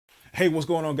Hey, what's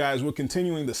going on, guys? We're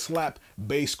continuing the slap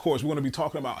bass course. We're going to be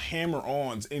talking about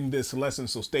hammer-ons in this lesson,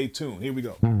 so stay tuned. Here we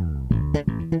go.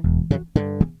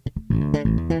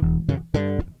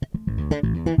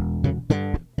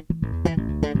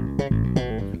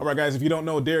 All right, guys, if you don't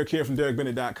know, Daric here from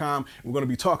DaricBennett.com. We're going to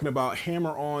be talking about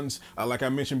hammer-ons, like I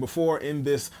mentioned before in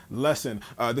this lesson.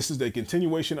 This is the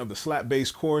continuation of the slap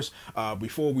bass course.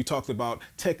 Before we talked about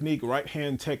technique, right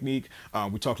hand technique.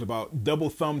 We talked about double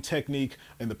thumb technique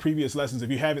in the previous lessons.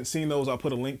 If you haven't seen those, I'll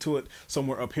put a link to it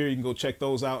somewhere up here. You can go check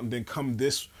those out and then come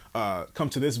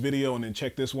to this video and then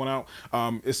check this one out.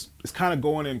 It's kind of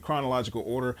going in chronological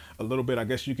order a little bit. I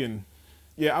guess you can,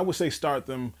 yeah, I would say start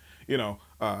them, you know,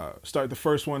 start the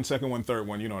first one, second one, third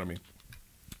one, you know what I mean?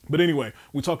 But anyway,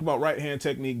 we talked about right hand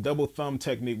technique, double thumb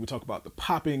technique. We talked about the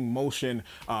popping motion,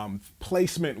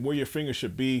 placement, where your finger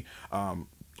should be,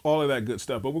 all of that good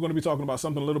stuff. But we're going to be talking about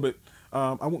something a little bit,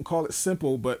 I wouldn't call it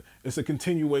simple, but it's a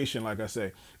continuation, like I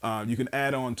say. You can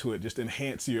add on to it, just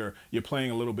enhance your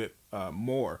playing a little bit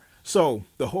more. So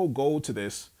the whole goal to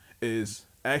this is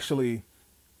actually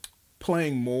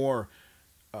playing more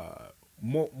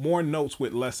notes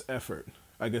with less effort,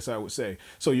 I guess I would say.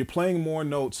 So you're playing more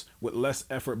notes with less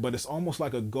effort, but it's almost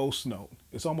like a ghost note.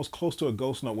 It's almost close to a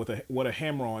ghost note with what a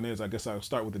hammer-on is. I guess I'll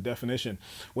start with the definition.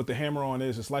 What the hammer-on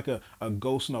is, it's like a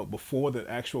ghost note before the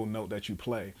actual note that you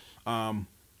play.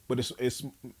 But it's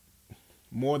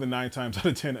more than 9 times out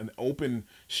of 10 an open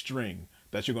string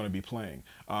that you're going to be playing.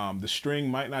 The string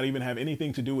might not even have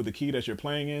anything to do with the key that you're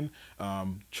playing in.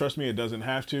 Trust me, it doesn't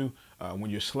have to.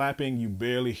 When you're slapping, you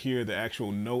barely hear the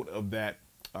actual note of that,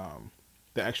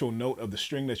 the actual note of the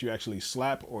string that you actually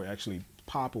slap or actually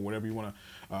pop or whatever you want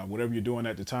to, whatever you're doing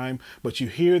at the time. But you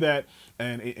hear that,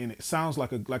 and it sounds like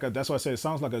that's why I said it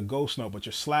sounds like a ghost note, but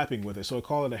you're slapping with it. So I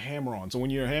call it a hammer-on. So when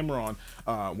you're a hammer-on,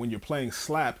 when you're playing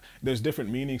slap, there's different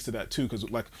meanings to that too, because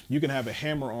like you can have a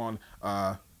hammer-on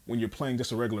when you're playing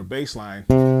just a regular bass line,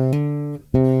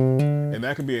 and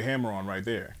that can be a hammer-on right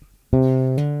there.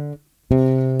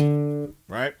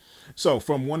 Right? So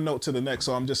from one note to the next,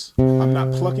 so I'm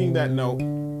not plucking that note,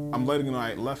 I'm letting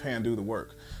my left hand do the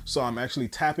work. So I'm actually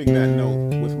tapping that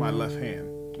note with my left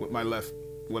hand, with my left,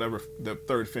 whatever, the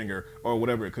third finger, or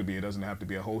whatever it could be. It doesn't have to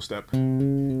be a whole step.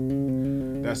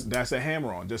 That's a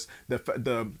hammer-on, just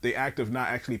the act of not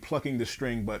actually plucking the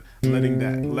string, but letting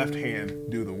that left hand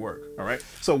do the work. All right.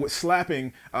 So with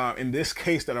slapping, in this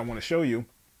case that I want to show you,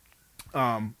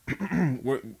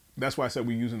 that's why I said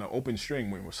we're using an open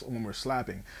string when we're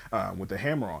slapping with the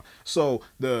hammer-on. So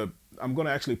I'm going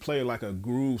to actually play like a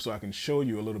groove so I can show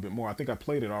you a little bit more. I think I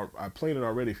played it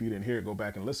already. If you didn't hear it, go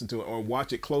back and listen to it or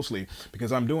watch it closely,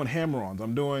 because I'm doing hammer-ons.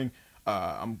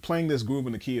 I'm playing this groove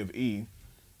in the key of E.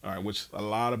 All right, which a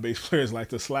lot of bass players like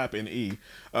to slap in E.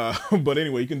 But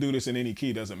anyway, you can do this in any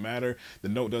key, doesn't matter. The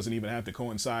note doesn't even have to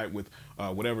coincide with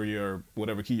whatever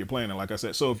key you're playing in, like I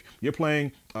said. So if you're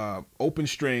playing open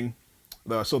string,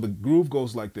 so the groove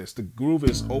goes like this. The groove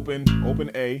is open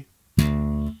A,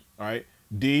 all right,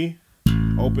 D,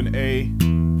 open A,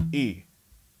 E,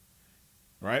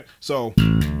 right? So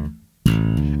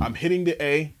I'm hitting the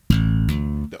A,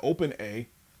 the open A,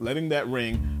 letting that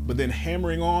ring, but then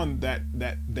hammering on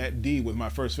that D with my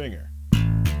first finger.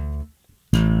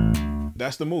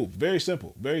 That's the move. Very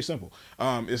simple, very simple.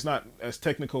 It's not as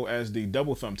technical as the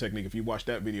double thumb technique. If you watched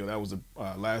that video, that was the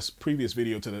previous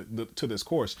video to this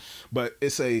course. But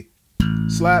it's a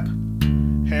slap,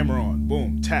 hammer on,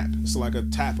 boom, tap. It's like a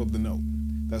tap of the note.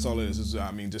 That's all it is.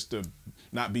 I mean, just to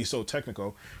not be so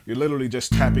technical, you're literally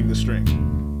just tapping the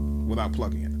string without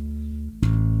plugging it.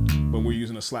 But we're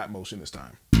using a slap motion this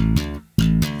time.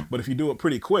 But if you do it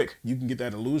pretty quick, you can get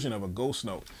that illusion of a ghost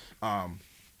note.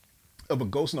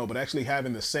 But actually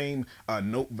having the same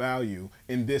note value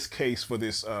in this case for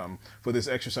this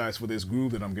exercise, for this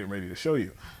groove that I'm getting ready to show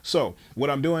you. So what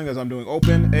I'm doing is I'm doing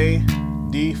open A,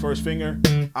 D, first finger,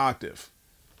 octave.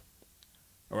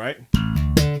 All right,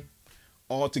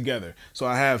 all together. So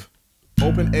I have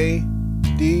open A,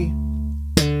 D,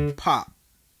 pop.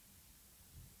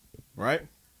 Right?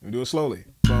 Let me do it slowly.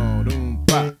 Ba-doom,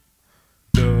 pop.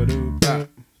 Da-doom, pop.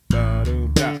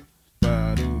 Ba-doom, pop.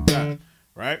 Ba-doom, pop.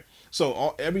 Right?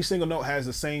 So every single note has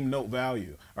the same note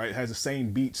value, right? It has the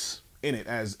same beats in it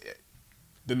as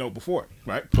the note before it,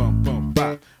 right? Bum, bum,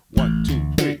 bop. 1,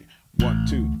 2, 3. 1,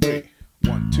 2, 3.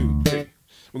 1, 2, 3.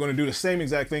 We're going to do the same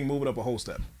exact thing, move it up a whole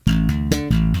step.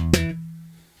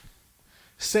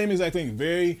 Same exact thing,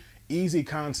 very easy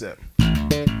concept. All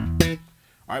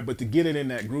right, but to get it in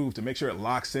that groove, to make sure it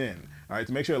locks in, all right,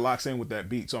 to make sure it locks in with that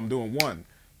beat. So I'm doing 1,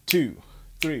 2,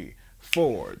 3,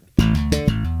 4,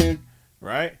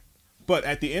 right? But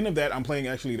at the end of that, I'm playing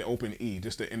actually the open E,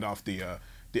 just to end off the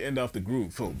to end off the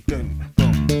groove. Boom, boom,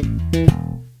 boom.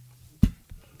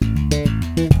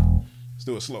 Let's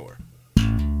do it slower.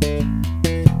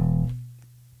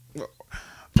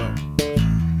 Boom.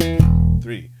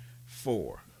 3,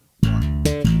 4.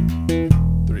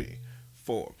 1, 3,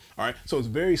 4. All right, so it's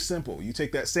very simple. You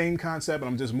take that same concept, and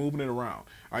I'm just moving it around.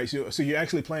 All right, so you're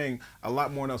actually playing a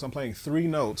lot more notes. I'm playing 3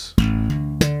 notes,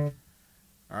 all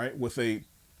right, with a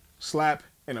slap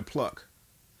and a pluck,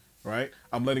 right?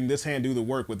 I'm letting this hand do the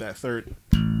work with that third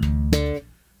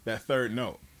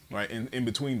note, right, in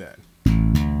between that.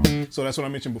 So that's what I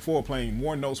mentioned before, playing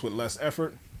more notes with less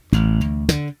effort.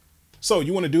 So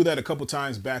you want to do that a couple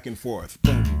times back and forth.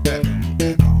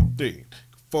 3,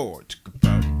 4.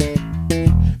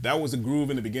 That was the groove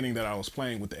in the beginning that I was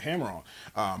playing with the hammer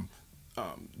on.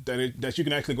 That you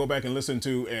can actually go back and listen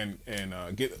to and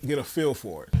get a feel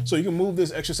for it. So you can move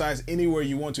this exercise anywhere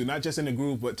you want to, not just in the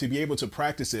groove, but to be able to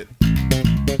practice it.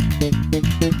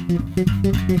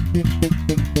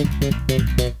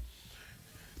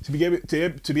 To be able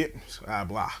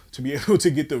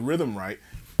to get the rhythm right.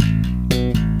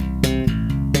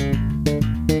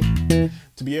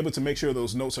 To be able to make sure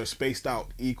those notes are spaced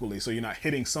out equally, so you're not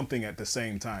hitting something at the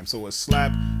same time. So it's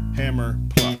slap, hammer,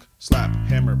 pluck, slap,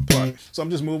 hammer, pluck. So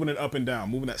I'm just moving it up and down,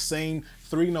 moving that same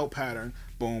 3-note pattern.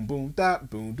 Boom, boom,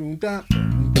 dot, boom, boom, dot,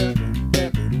 boom, boom, boom,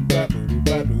 dot, boom, dot, boom,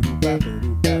 dot, boom, dot, boom, dot,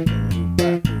 boom,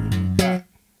 dot, boom, dot.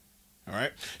 All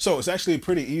right, so it's actually a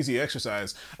pretty easy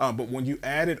exercise, but when you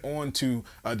add it on to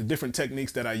the different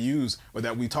techniques that I use or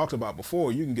that we talked about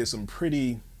before, you can get some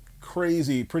pretty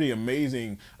crazy, pretty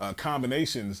amazing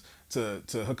combinations to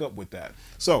hook up with that.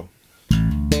 So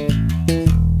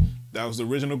that was the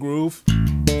original groove,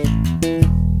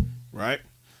 right?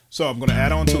 So I'm going to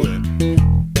add on to it.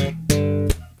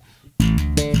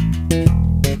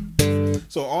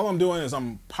 So all I'm doing is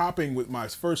I'm popping with my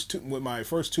first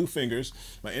two fingers,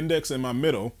 my index and my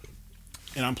middle,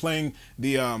 and I'm playing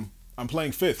the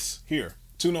fifths here,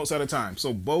 2 notes at a time.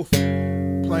 So both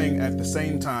playing at the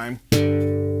same time.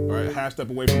 All right, half step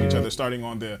away from each other, starting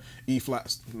on the E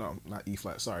flat, no, not E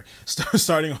flat, sorry.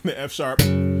 Starting on the F sharp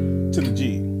to the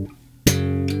G.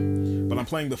 But I'm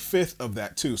playing the 5th of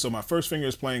that too. So my first finger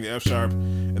is playing the F sharp,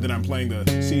 and then I'm playing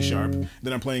the C sharp,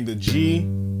 then I'm playing the G,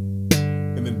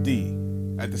 and then D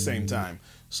at the same time.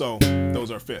 So those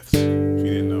are 5ths, if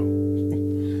you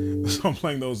didn't know. So I'm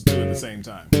playing those 2 at the same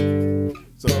time.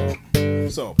 So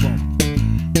boom.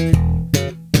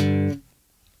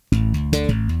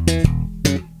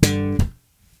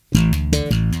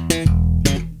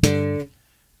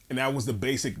 And that was the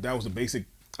basic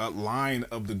line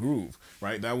of the groove,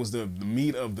 right? That was the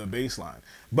meat of the bass line.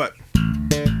 But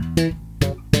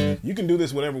you can do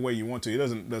this whatever way you want to.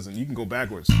 It doesn't, you can go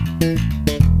backwards. You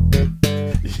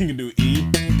can do E,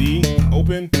 D,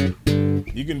 open.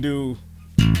 You can do,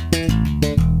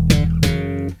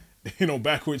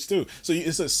 backwards too. So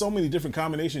it's so many different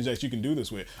combinations that you can do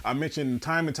this with. I mentioned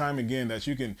time and time again that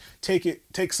you can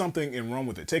take something and run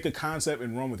with it. Take a concept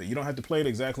and run with it. You don't have to play it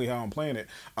exactly how I'm playing it.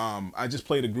 I just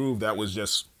played a groove that was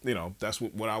just, that's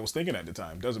what I was thinking at the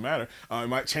time. Doesn't matter. It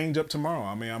might change up tomorrow.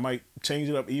 I mean, I might change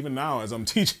it up even now as I'm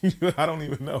teaching you. I don't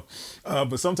even know.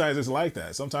 But sometimes it's like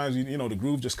that. Sometimes, the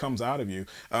groove just comes out of you.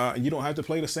 You don't have to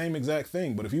play the same exact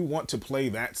thing. But if you want to play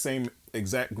that same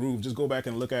exact groove, just go back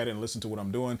and look at it and listen to what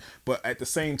I'm doing. But at the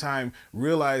same time,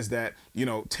 realize that,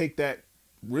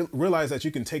 realize that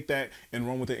you can take that and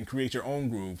run with it and create your own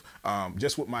groove,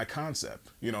 just with my concept.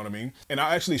 You know what I mean? And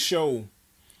I'll actually show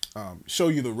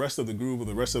you the rest of the groove, or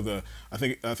the rest of the, I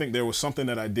think there was something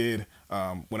that I did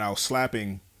when I was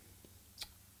slapping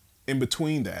in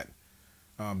between that.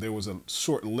 There was a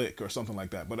short lick or something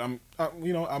like that, but I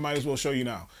might as well show you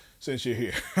now since you're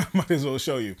here. I might as well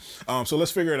show you. So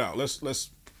let's figure it out.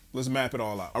 Let's map it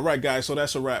all out. All right, guys, so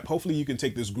that's a wrap. Hopefully you can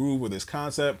take this groove or this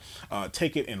concept,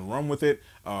 take it and run with it.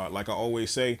 Like I always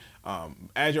say,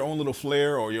 add your own little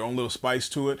flair or your own little spice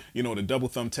to it, the double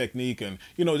thumb technique and,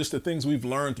 just the things we've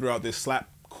learned throughout this slap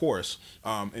course.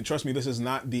 And trust me, this is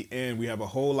not the end. We have a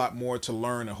whole lot more to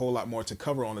learn, a whole lot more to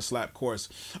cover on the slap course.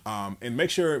 And make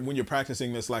sure when you're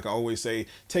practicing this, like I always say,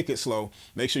 take it slow.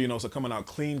 Make sure it's coming out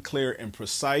clean, clear, and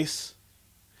precise.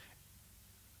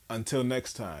 Until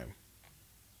next time.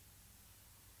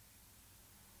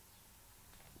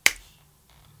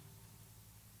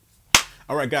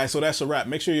 All right, guys, so that's a wrap.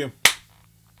 Make sure you...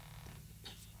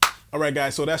 All right,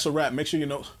 guys, so that's a wrap. Make sure you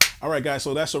know... All right, guys,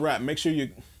 so that's a wrap. Make sure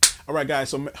you... All right, guys,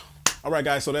 so... All right,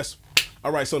 guys, so that's...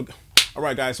 All right, so... All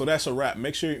right, guys, so that's a wrap.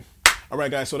 Make sure you... All right,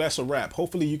 guys, so that's a wrap.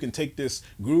 Hopefully you can take this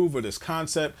groove or this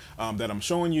concept that I'm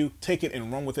showing you, take it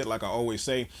and run with it like I always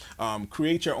say.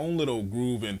 Create your own little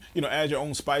groove and, you know, add your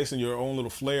own spice and your own little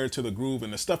flair to the groove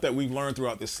and the stuff that we've learned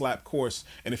throughout this slap course.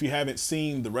 And if you haven't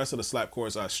seen the rest of the slap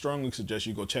course, I strongly suggest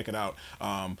you go check it out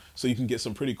so you can get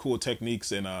some pretty cool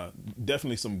techniques and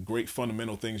definitely some great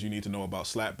fundamental things you need to know about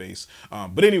slap bass.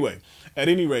 But anyway, at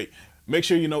any rate, make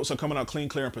sure your notes are coming out clean,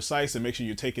 clear, and precise, and make sure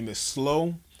you're taking this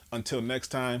slow. Until next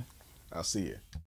time, I'll see you.